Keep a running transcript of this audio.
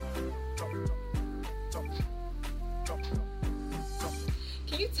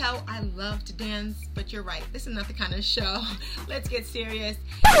you tell I love to dance? But you're right, this is not the kind of show. Let's get serious.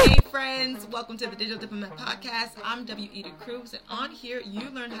 Hey friends, welcome to the Digital Diplomat Podcast. I'm W. Eda Cruz, and on here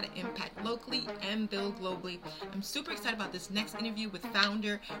you learn how to impact locally and build globally. I'm super excited about this next interview with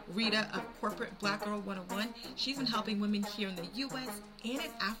founder Rita of Corporate Black Girl 101. She's been helping women here in the U.S. and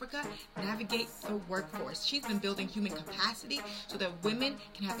in Africa navigate the workforce. She's been building human capacity so that women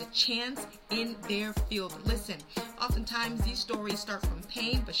can have a chance in their field. Listen, oftentimes these stories start from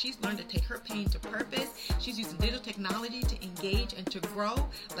pain, but she's learned to take her pain to purpose. She's using digital technology to engage and to grow.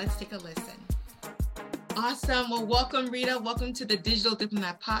 Let's take a listen. Awesome. Well, welcome, Rita. Welcome to the Digital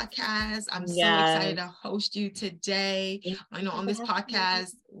Diplomat Podcast. I'm so excited to host you today. I know on this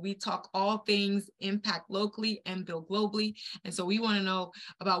podcast, we talk all things impact locally and build globally. And so we want to know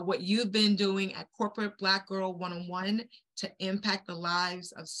about what you've been doing at Corporate Black Girl 101 to impact the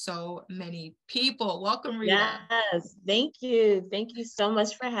lives of so many people. Welcome, Rita. Yes, thank you. Thank you so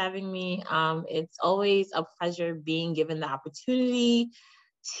much for having me. It's always a pleasure being given the opportunity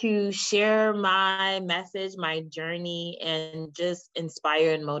to share my message, my journey, and just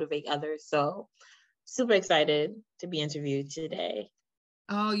inspire and motivate others. So super excited to be interviewed today.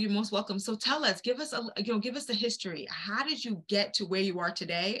 Oh, you're most welcome. So tell us, give us the history. How did you get to where you are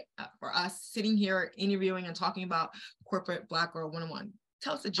today for us sitting here interviewing and talking about Corporate Black Girl 101?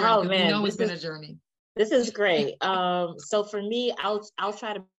 Tell us the journey. Oh man, we know it's been a journey. This is great. So for me, I'll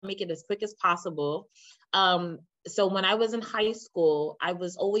try to make it as quick as possible. So when I was in high school, I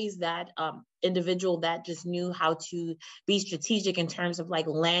was always that individual that just knew how to be strategic in terms of like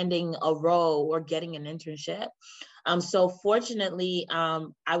landing a role or getting an internship. So fortunately,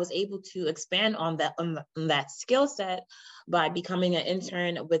 I was able to expand on that skill set by becoming an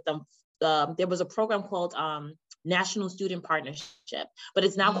intern with them. There was a program called National Student Partnership, but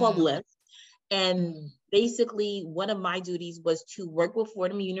it's now called LIFT. And basically, one of my duties was to work with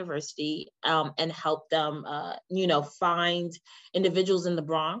Fordham University and help them, find individuals in the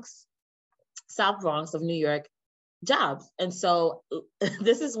Bronx, South Bronx of New York, jobs. And so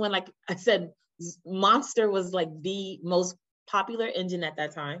this is when, like I said, Monster was like the most popular engine at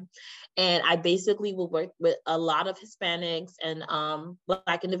that time. And I basically would work with a lot of Hispanics and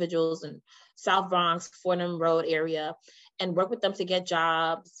Black individuals in South Bronx, Fordham Road area, and work with them to get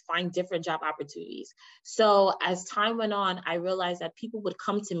jobs, find different job opportunities. So as time went on, I realized that people would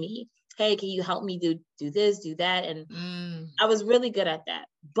come to me, hey, can you help me do this, do that? And I was really good at that.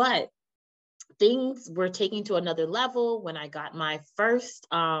 But things were taken to another level when I got my first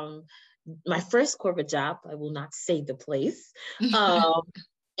corporate job. I will not say the place.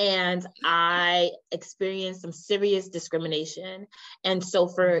 And I experienced some serious discrimination. And so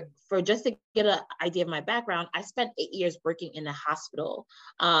for just to get an idea of my background, I spent 8 years working in a hospital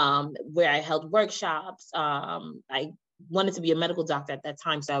where I held workshops. I wanted to be a medical doctor at that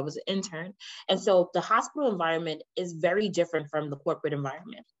time, so I was an intern. And so the hospital environment is very different from the corporate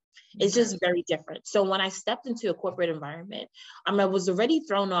environment. It's just very different. So when I stepped into a corporate environment, I was already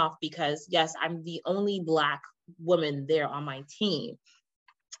thrown off because, yes, I'm the only Black woman there on my team.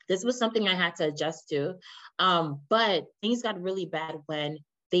 This was something I had to adjust to. But things got really bad when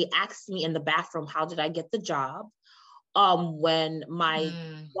they asked me in the bathroom, how did I get the job? When my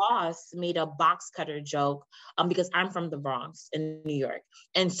boss made a box cutter joke, because I'm from the Bronx in New York.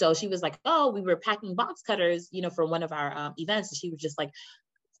 And so she was like, oh, we were packing box cutters, for one of our events. And she was just like,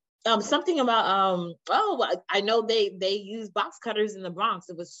 something about, I know they use box cutters in the Bronx.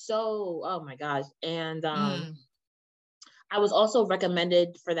 It was so, oh my gosh. And I was also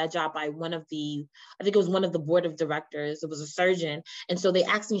recommended for that job by I think it was one of the board of directors. It was a surgeon. And so they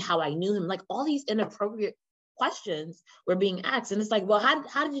asked me how I knew him. Like all these inappropriate questions were being asked. And it's like, well,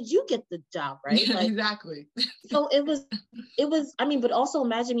 how did you get the job, right? Yeah, like, exactly. So it was, but also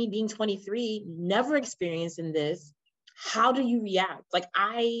imagine me being 23, never experiencing this. How do you react? Like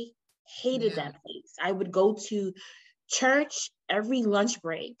I hated that place. I would go to church every lunch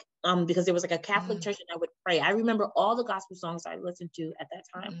break because there was like a Catholic church and I would pray. I remember all the gospel songs I listened to at that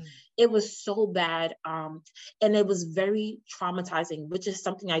time. It was so bad. And it was very traumatizing, which is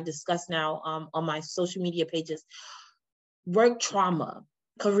something I discuss now on my social media pages. Work trauma,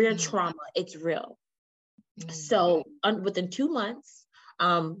 career trauma, it's real. So within 2 months,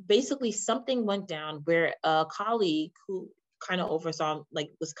 basically something went down where a colleague who kind of oversaw,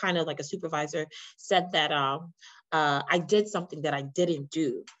 was kind of like a supervisor, said that I did something that I didn't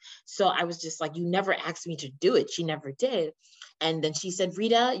do. So I was just like, you never asked me to do it. She never did. And then she said,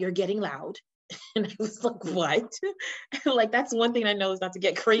 Rita, you're getting loud. And I was like, what? Like, that's one thing I know is not to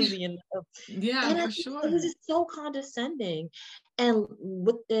get crazy. Yeah, for sure. It was just so condescending. And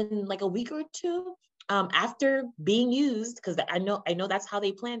within like a week or two, After being used, because I know that's how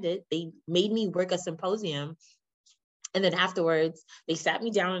they planned it, they made me work a symposium. And then afterwards, they sat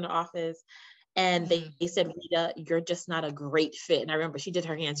me down in the office and they said, Rita, you're just not a great fit. And I remember she did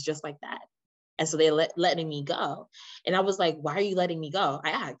her hands just like that. And so they letting me go. And I was like, why are you letting me go? I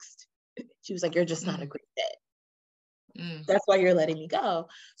asked. She was like, you're just not a great fit. That's why you're letting me go.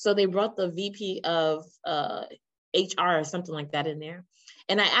 So they brought the VP of HR or something like that in there.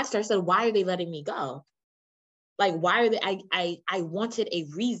 And I asked her, I said, why are they letting me go? Like, why are they, I wanted a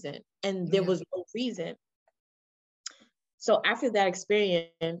reason, and there was no reason. So after that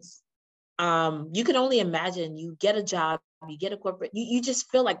experience, you can only imagine, you get a job, you get a corporate, you just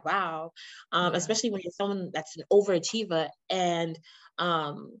feel like, wow, especially when you're someone that's an overachiever and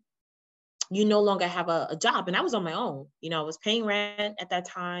you no longer have a job. And I was on my own, I was paying rent at that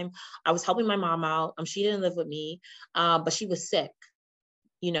time. I was helping my mom out. She didn't live with me, but she was sick,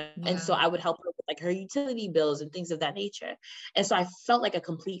 and so I would help her with like her utility bills and things of that nature. And so I felt like a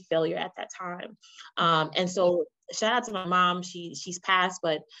complete failure at that time. And so shout out to my mom. She's passed,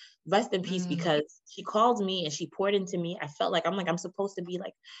 but rest in peace, because she called me and she poured into me. I felt like I'm supposed to be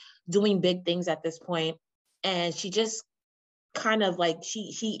like doing big things at this point. And she just kind of like,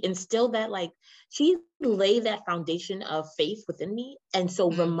 she instilled that, like, she laid that foundation of faith within me. And so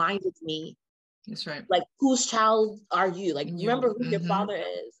reminded me, that's right, like, whose child are you? Like, remember who your father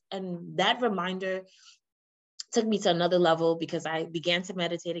is. And that reminder took me to another level, because I began to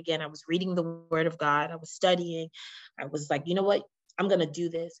meditate again. I was reading the word of God. I was studying. I was like, you know what? I'm going to do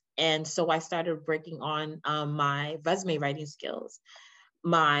this. And so I started working on my resume writing skills,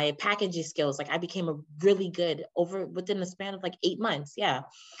 my packaging skills. Like, I became a really good within the span of like 8 months. Yeah.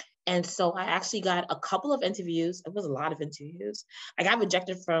 And so I actually got a couple of interviews. It was a lot of interviews. I got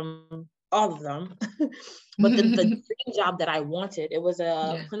rejected from all of them. But the dream job that I wanted, it was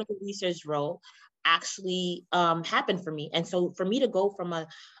a clinical research role, actually happened for me. And so for me to go from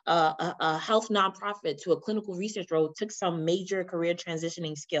a health nonprofit to a clinical research role took some major career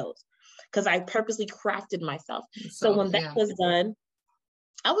transitioning skills, because I purposely crafted myself. So when that was done,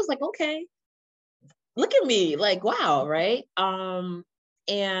 I was like, okay, look at me, like, wow, right?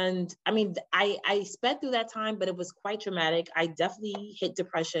 And I mean, I sped through that time, but it was quite traumatic. I definitely hit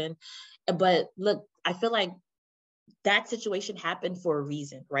depression. But look, I feel like that situation happened for a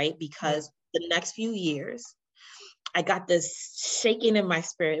reason, right? Because the next few years, I got this shaking in my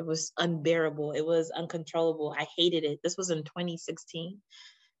spirit. It was unbearable. It was uncontrollable. I hated it. This was in 2016.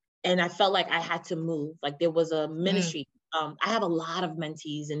 And I felt like I had to move. Like, there was a ministry. I have a lot of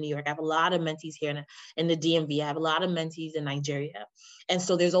mentees in New York. I have a lot of mentees here in the DMV. I have a lot of mentees in Nigeria. And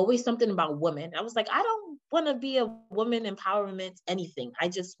so there's always something about women. I was like, I don't want to be a woman empowerment anything. I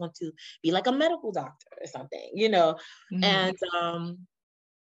just want to be like a medical doctor or something, And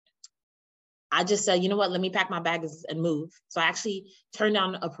I just said, you know what, let me pack my bags and move. So I actually turned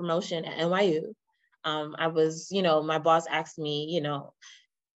down a promotion at NYU. I was, my boss asked me,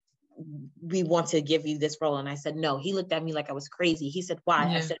 we want to give you this role. And I said, no. He looked at me like I was crazy. He said, why?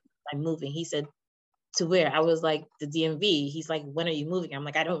 I said, I'm moving. He said, to where? I was like, the DMV. He's like, when are you moving? I'm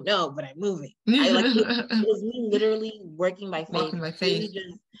like, I don't know, but I'm moving. It was me literally working by faith. Walking by faith.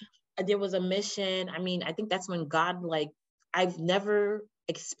 There was a mission. I mean, I think that's when God, like, I've never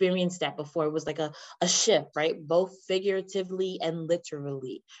experienced that before. It was like a shift, right? Both figuratively and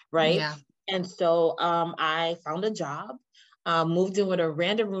literally, right? Yeah. And so I found a job. Moved in with a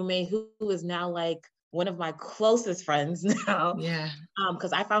random roommate who is now like one of my closest friends now. Yeah.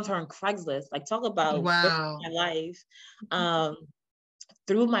 Because I found her on Craigslist. Like, talk about wow. my life.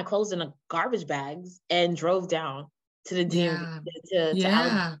 Threw my clothes in a garbage bags and drove down to the DMV to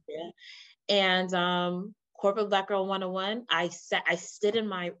Alexandria. And Corporate Black Girl 101, I stood in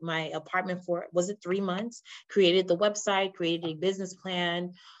my apartment for, was it 3 months? Created the website, created a business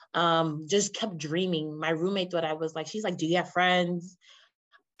plan. Just kept dreaming. My roommate thought I was like, she's like, do you have friends?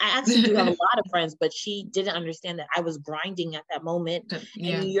 I actually do have a lot of friends, but she didn't understand that I was grinding at that moment.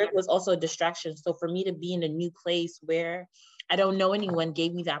 And New York was also a distraction. So for me to be in a new place where I don't know anyone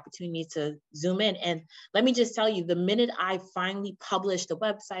gave me the opportunity to zoom in. And let me just tell you, the minute I finally published the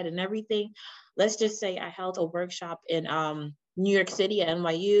website and everything, let's just say I held a workshop in New York City at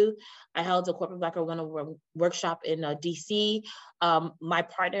NYU. I held a Corporate Black Girl 101 workshop in DC. My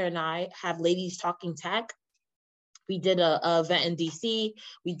partner and I have Ladies Talking Tech. We did a event in DC.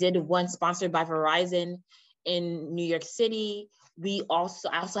 We did one sponsored by Verizon in New York City. I also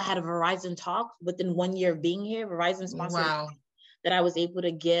had a Verizon talk within 1 year of being here. Verizon sponsored that I was able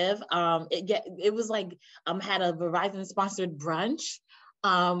to give. It was like had a Verizon sponsored brunch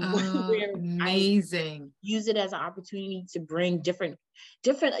where I Amazing. use it as an opportunity to bring different,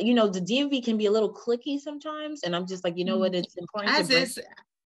 the DMV can be a little cliquey sometimes. And I'm just like, you know what, it's important to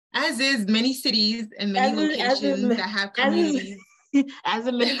As bring. is many cities and many As is, locations that have as communities. as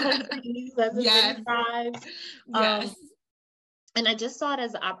in many countries, as in Yes. many tribes. Yes. And I just saw it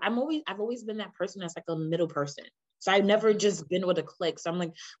as I've always been that person that's like a middle person. So I've never just been with a clique. So I'm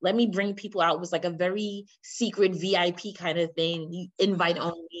like, let me bring people out. It was like a very secret VIP kind of thing, invite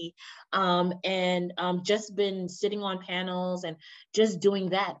only. And just been sitting on panels and just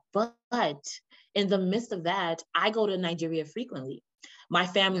doing that. But in the midst of that, I go to Nigeria frequently. My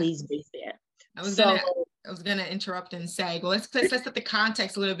family's based there. I was gonna interrupt and say, well, let's set the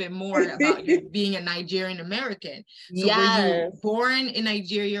context a little bit more about you being a Nigerian American. So were you born in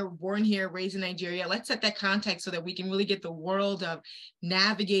Nigeria, born here, raised in Nigeria? Let's set that context so that we can really get the world of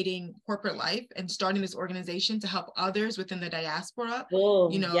navigating corporate life and starting this organization to help others within the diaspora, to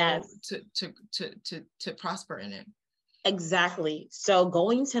prosper in it. Exactly. So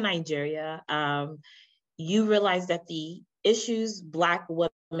going to Nigeria, you realize that the issues Black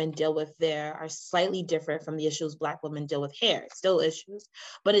women deal with there are slightly different from the issues Black women deal with here. It's still issues,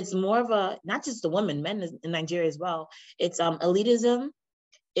 but it's more of a, not just the women, men in Nigeria as well. It's elitism,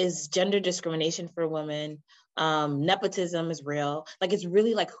 is gender discrimination for women. Nepotism is real. Like, it's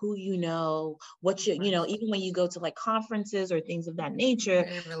really like who you know, what even when you go to like conferences or things of that nature.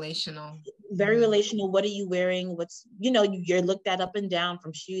 Very relational. Very relational. What are you wearing? What's, you're looked at up and down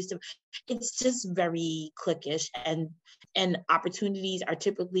from shoes to, it's just very cliquish, and opportunities are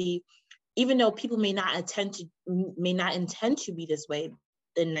typically, even though people may not intend to be this way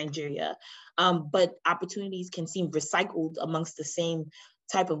in Nigeria, but opportunities can seem recycled amongst the same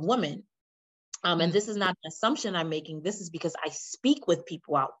type of women. And this is not an assumption I'm making. This is because I speak with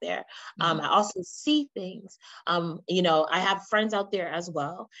people out there. I also see things. I have friends out there as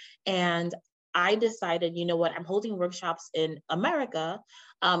well. And I decided, you know what, I'm holding workshops in America.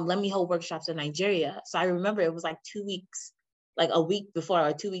 Let me hold workshops in Nigeria. So I remember it was like 2 weeks, like a week before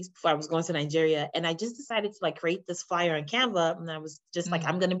or 2 weeks before I was going to Nigeria. And I just decided to like create this flyer on Canva. And I was just like,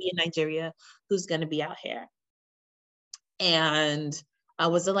 I'm going to be in Nigeria. Who's going to be out here? And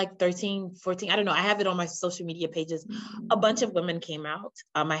was it like 13, 14? I don't know. I have it on my social media pages. A bunch of women came out.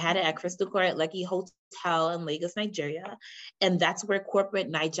 I had it at Crystal Court Lekki Hotel in Lagos, Nigeria. And that's where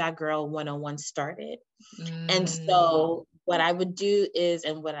Corporate Naija Girl 101 started. And so what I would do is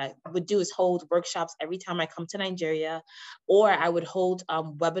hold workshops every time I come to Nigeria, or I would hold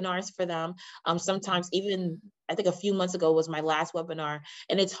webinars for them. Sometimes even, I think a few months ago was my last webinar.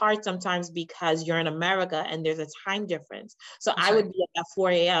 And it's hard sometimes because you're in America and there's a time difference. So I would be up at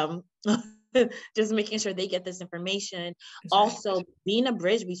 4 a.m. just making sure they get this information. Also, being a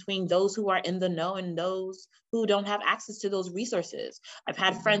bridge between those who are in the know and those who don't have access to those resources. I've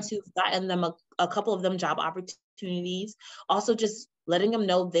had friends who've gotten them a couple of them job opportunities. Also, just letting them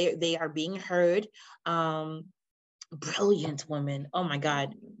know they are being heard. Brilliant women. Oh my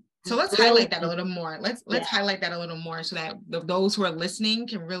God. So let's highlight that a little more. Let's highlight that a little more so that those who are listening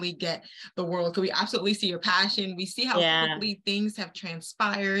can really get the world. Because we absolutely see your passion. We see how quickly things have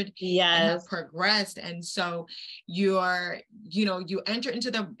transpired and have progressed. And so you enter into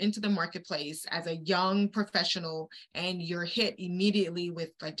the marketplace as a young professional, and you're hit immediately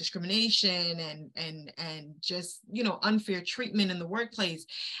with like discrimination and just unfair treatment in the workplace.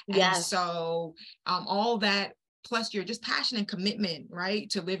 And so all that, plus your just passion and commitment, right,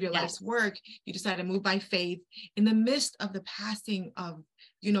 to live your life's work, you decide to move by faith in the midst of the passing of,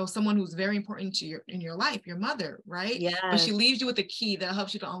 someone who's very important to in your life, your mother, right? Yes. But she leaves you with a key that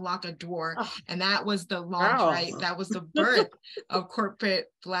helps you to unlock a door. And that was the launch, right? That was the birth of Corporate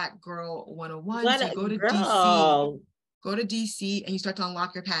Black Girl 101. So you go to DC. Go to DC and you start to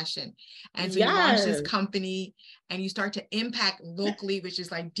unlock your passion. And so you launch this company and you start to impact locally, which is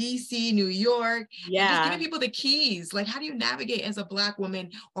like DC, New York, and just giving people the keys. Like, how do you navigate as a Black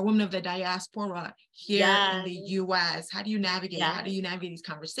woman or woman of the diaspora here in the US? How do you navigate? How do you navigate these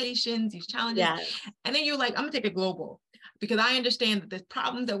conversations, these challenges? And then you're like, I'm gonna take it global, because I understand that the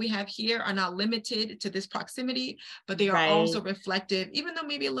problems that we have here are not limited to this proximity, but they are also reflective, even though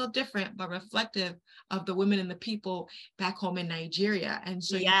maybe a little different, but reflective of the women and the people back home in Nigeria. And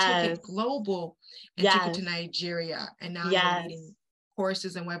so you took it global and took it to Nigeria. And now you're leading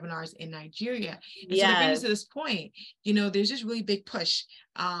courses and webinars in Nigeria. And so that brings us Yes. to this point, there's this really big push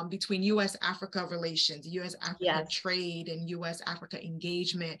between U.S.-Africa relations, U.S.-Africa Yes. trade, and U.S.-Africa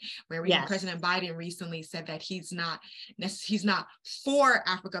engagement, where even Yes. President Biden recently said that he's not for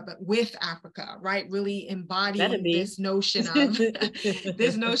Africa, but with Africa, right? Really embodying this notion of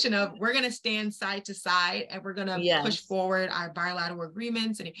we're going to stand side to side and we're going to push Yes. forward our bilateral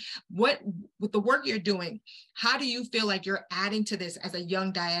agreements. And with the work you're doing, how do you feel like you're adding to this as a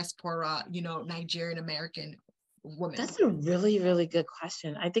young diaspora, Nigerian American woman? That's a really, really good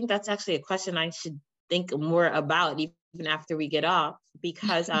question. I think that's actually a question I should think more about even after we get off,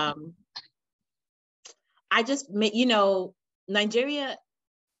 because I just, Nigeria,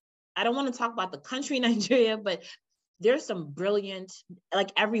 I don't want to talk about the country Nigeria, but there's some brilliant,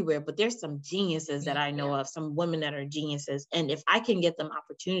 like everywhere, but there's some geniuses that I know of, some women that are geniuses. And if I can get them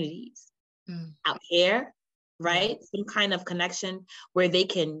opportunities out here, right? Some kind of connection where they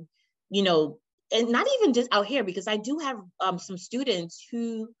can, and not even just out here, because I do have some students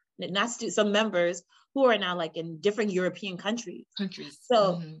who, some members who are now like in different European countries.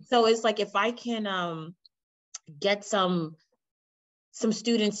 So it's like, if I can get some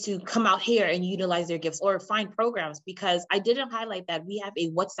students to come out here and utilize their gifts or find programs, because I didn't highlight that we have a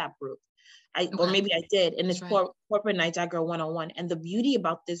WhatsApp group. Or maybe I did, and it's Corporate Niger Girl 101. And the beauty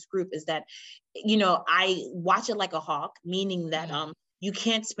about this group is that, I watch it like a hawk, meaning that you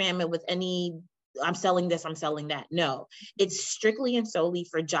can't spam it with any, I'm selling this, I'm selling that. No, it's strictly and solely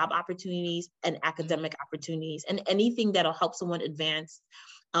for job opportunities and academic opportunities, and anything that'll help someone advance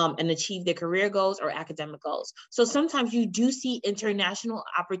and achieve their career goals or academic goals. So sometimes you do see international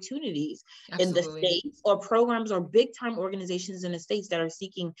opportunities in the States, or programs or big time organizations in the States that are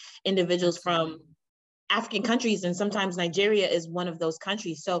seeking individuals from African countries. And sometimes Nigeria is one of those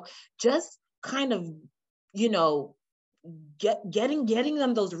countries. So just kind of, getting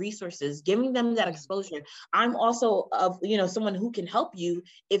them those resources, giving them that exposure. I'm also someone who can help you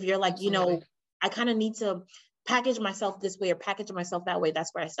if you're like, I kind of need to package myself this way or package myself that way.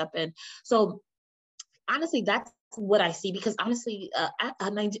 That's where I step in. So honestly, that's what I see, because honestly,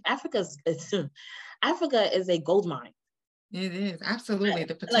 Africa is a gold mine. It is, absolutely.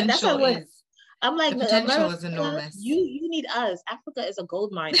 The potential is enormous. You need us. Africa is a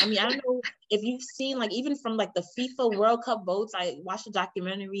gold mine. I mean, I don't know if you've seen, like, even from like the FIFA World Cup votes, I watched a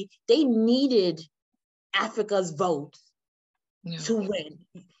documentary, they needed Africa's vote to win.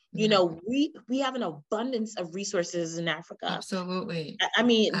 We have an abundance of resources in Africa. Absolutely. I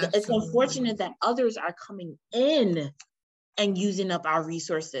mean, it's unfortunate that others are coming in and using up our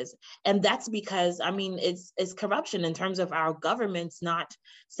resources. And that's because, I mean, it's corruption in terms of our governments not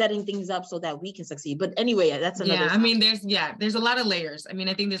setting things up so that we can succeed. But anyway, that's another topic. I mean, there's a lot of layers. I mean,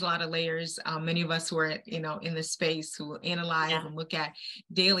 I think there's a lot of layers. Many of us who are, in this space who analyze and look at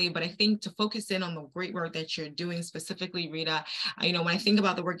daily, but I think to focus in on the great work that you're doing specifically, Rita, when I think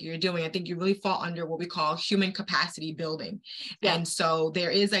about the work you're doing, I think you really fall under what we call human capacity building. And so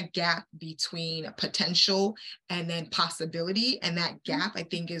there is a gap between potential and then possibility. And that gap, I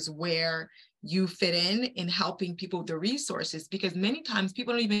think, is where you fit in helping people with the resources, because many times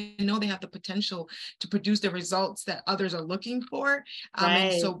people don't even know they have the potential to produce the results that others are looking for.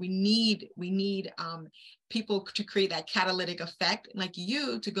 And so we need people to create that catalytic effect, like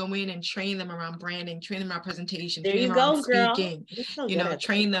you, to go in and train them around branding, train them around presentation, train them around speaking,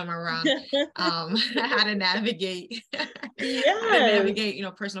 train them around how to navigate,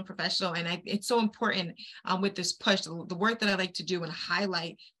 personal, professional. And it's so important with this push. The work that I like to do and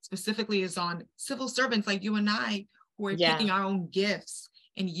highlight specifically is on civil servants like you and I, who are taking our own gifts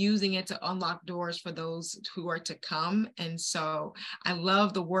and using it to unlock doors for those who are to come. And so I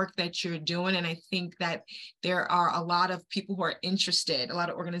love the work that you're doing. And I think that there are a lot of people who are interested, a lot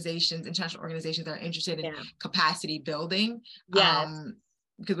of organizations, international organizations that are interested in capacity building. Because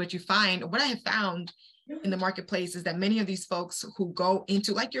what I have found in the marketplace is that many of these folks who go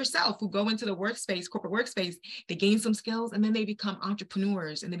into, like yourself, who go into the workspace, corporate workspace, they gain some skills and then they become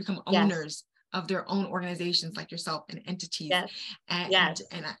entrepreneurs and they become owners of their own organizations, like yourself, and entities. And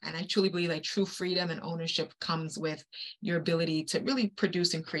I truly believe that true freedom and ownership comes with your ability to really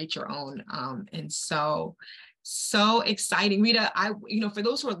produce and create your own. And so exciting. Rita, for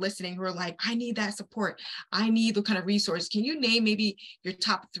those who are listening, who are like, I need that support, I need the kind of resource, can you name maybe your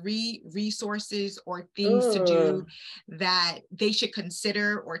top 3 resources or things to do that they should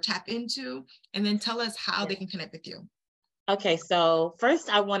consider or tap into? And then tell us how they can connect with you. Okay, so first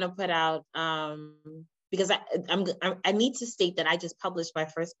I want to put out, because I need to state that I just published my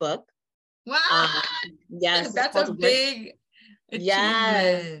first book. Wow. Yes. That's a big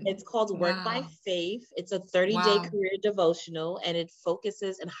Yes, Achievement. it's called Work by Wow. Faith. It's a 30-day Wow. career devotional, and it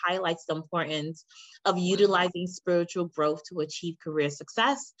focuses and highlights the importance of Wow. utilizing spiritual growth to achieve career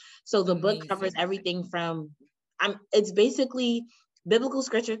success. So the book covers Amazing. everything from it's basically biblical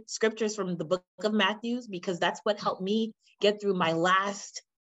scriptures from the book of Matthews, because that's what helped me get through my last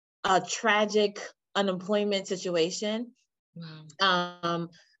tragic unemployment situation. Wow. um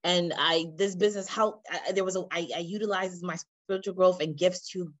and this business helped. I utilized my spiritual growth and gifts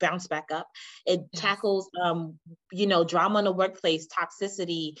to bounce back up. It Yes. tackles drama in the workplace,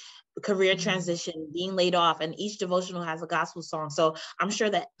 toxicity, career Mm. transition, being laid off, and each devotional has a gospel song, so I'm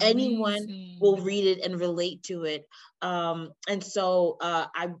sure that anyone will Amazing. read it and relate to it. And so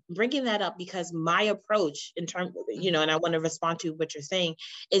I'm bringing that up because my approach in terms, Mm. and I want to respond to what you're saying,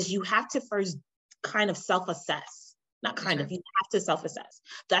 is you have to first kind of self-assess. Not That's kind of, right. you have to self-assess.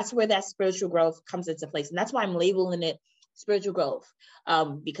 That's where that spiritual growth comes into place. And that's why I'm labeling it spiritual growth.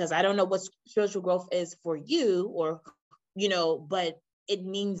 Because I don't know what spiritual growth is for you, or, but it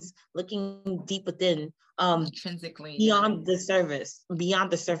means looking deep within, Intrinsically, yeah. beyond the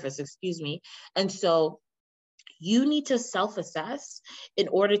surface, excuse me. And so you need to self-assess in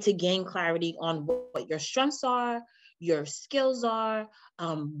order to gain clarity on what your strengths are, your skills are,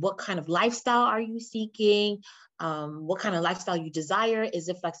 what kind of lifestyle are you seeking, what kind of lifestyle you desire. Is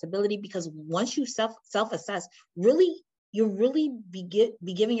it flexibility? Because once you self-assess, really, you really be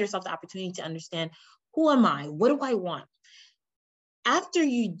giving yourself the opportunity to understand, who am I? What do I want? After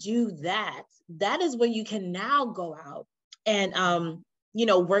you do that, that is when you can now go out and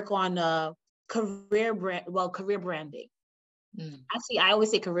work on career branding. Mm. Actually, I always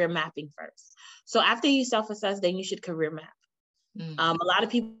say career mapping first. So after you self-assess, then you should career map. Mm. A lot of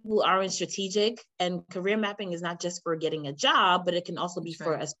people are in strategic, and career mapping is not just for getting a job, but it can also be That's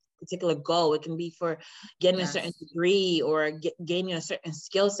for right. a particular goal. It can be for getting a certain Yes. degree or gaining a certain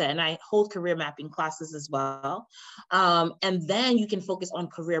skill set. And I hold career mapping classes as well. And then you can focus on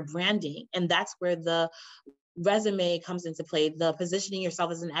career branding. And that's where the resume comes into play, the positioning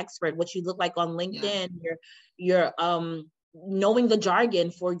yourself as an expert, what you look like on Yeah. LinkedIn, your knowing the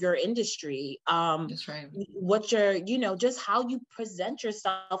jargon for your industry, That's right. what your, just how you present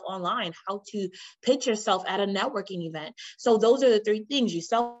yourself online, how to pitch yourself at a networking event. So those are the three things: you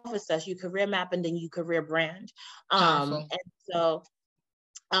self-assess, you career map, and then you career brand. Powerful. And so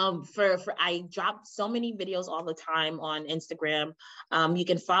for I drop so many videos all the time on Instagram. You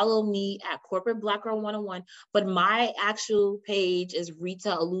can follow me at Corporate Black Girl 101, but my actual page is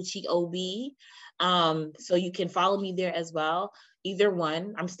Rita Aluchi OB. So you can follow me there as well. Either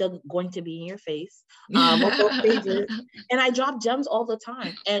one, I'm still going to be in your face on both pages. And I drop gems all the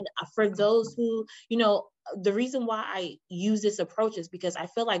time. And for those Awesome. who, the reason why I use this approach is because I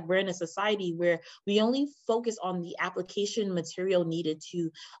feel like we're in a society where we only focus on the application material needed to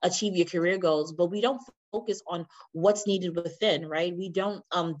achieve your career goals, but we don't focus on what's needed within, right? We don't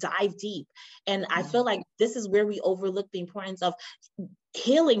dive deep. And I Yeah. feel like this is where we overlook the importance of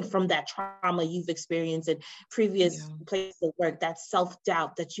healing from that trauma you've experienced in previous Yeah. places of work, that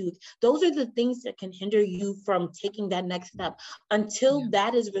self-doubt those are the things that can hinder you from taking that next step. Until Yeah.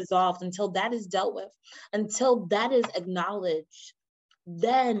 that is resolved, until that is dealt with, until that is acknowledged,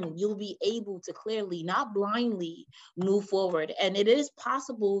 then you'll be able to clearly, not blindly, move forward. And it is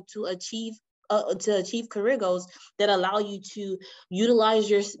possible to achieve career goals that allow you to utilize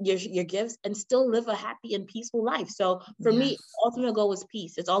your gifts and still live a happy and peaceful life. So for me, Yes. ultimate goal is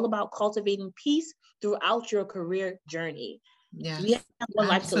peace. It's all about cultivating peace throughout your career journey. We have Yes. one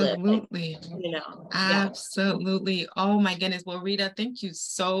life to live, Absolutely. yeah. Absolutely. Oh my goodness. Well, Rita, thank you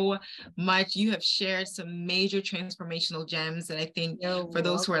so much. You have shared some major transformational gems that I think You're for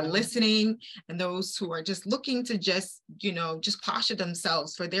those who are welcome. listening and those who are just looking to just posture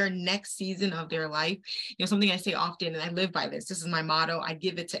themselves for their next season of their life. Something I say often, and I live by this. This is my motto. I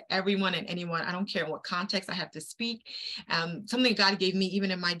give it to everyone and anyone. I don't care in what context I have to speak. Something God gave me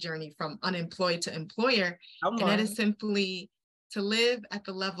even in my journey from unemployed to employer. Come And that on. is simply to live at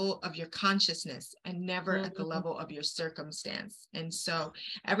the level of your consciousness and never at the level of your circumstance. And so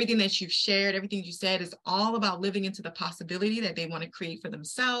everything that you've shared, everything you said is all about living into the possibility that they want to create for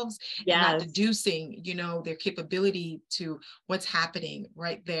themselves and not Yes. deducing, their capability to what's happening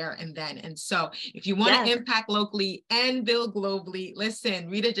right there and then. And so if you want to impact locally and build globally, listen,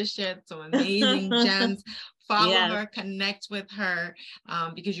 Rita just shared some amazing gems. Follow her, connect with her,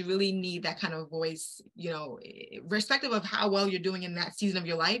 because you really need that kind of voice, irrespective of how well you're doing in that season of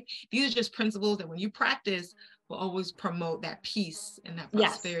your life. These are just principles that when you practice will always promote that peace and that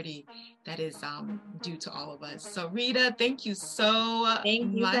prosperity that is due to all of us. So Rita, thank you so much.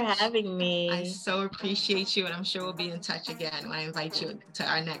 Thank you for having me. I so appreciate you, and I'm sure we'll be in touch again when I invite you to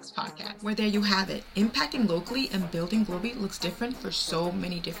our next podcast. Well, there you have it. Impacting locally and building globally looks different for so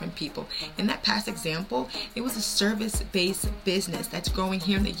many different people. In that past example, it was a service-based business that's growing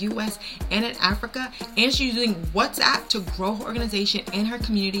here in the US and in Africa, and she's using WhatsApp to grow her organization and her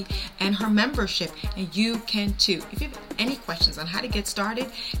community and her membership, and you can too. If you have any questions on how to get started,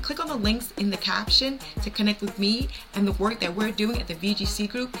 click on the links in the caption to connect with me and the work that we're doing at the VGC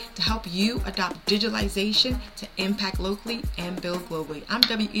Group to help you adopt digitalization to impact locally and build globally. I'm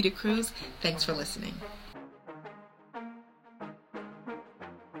W. Ida Cruz. Thanks for listening.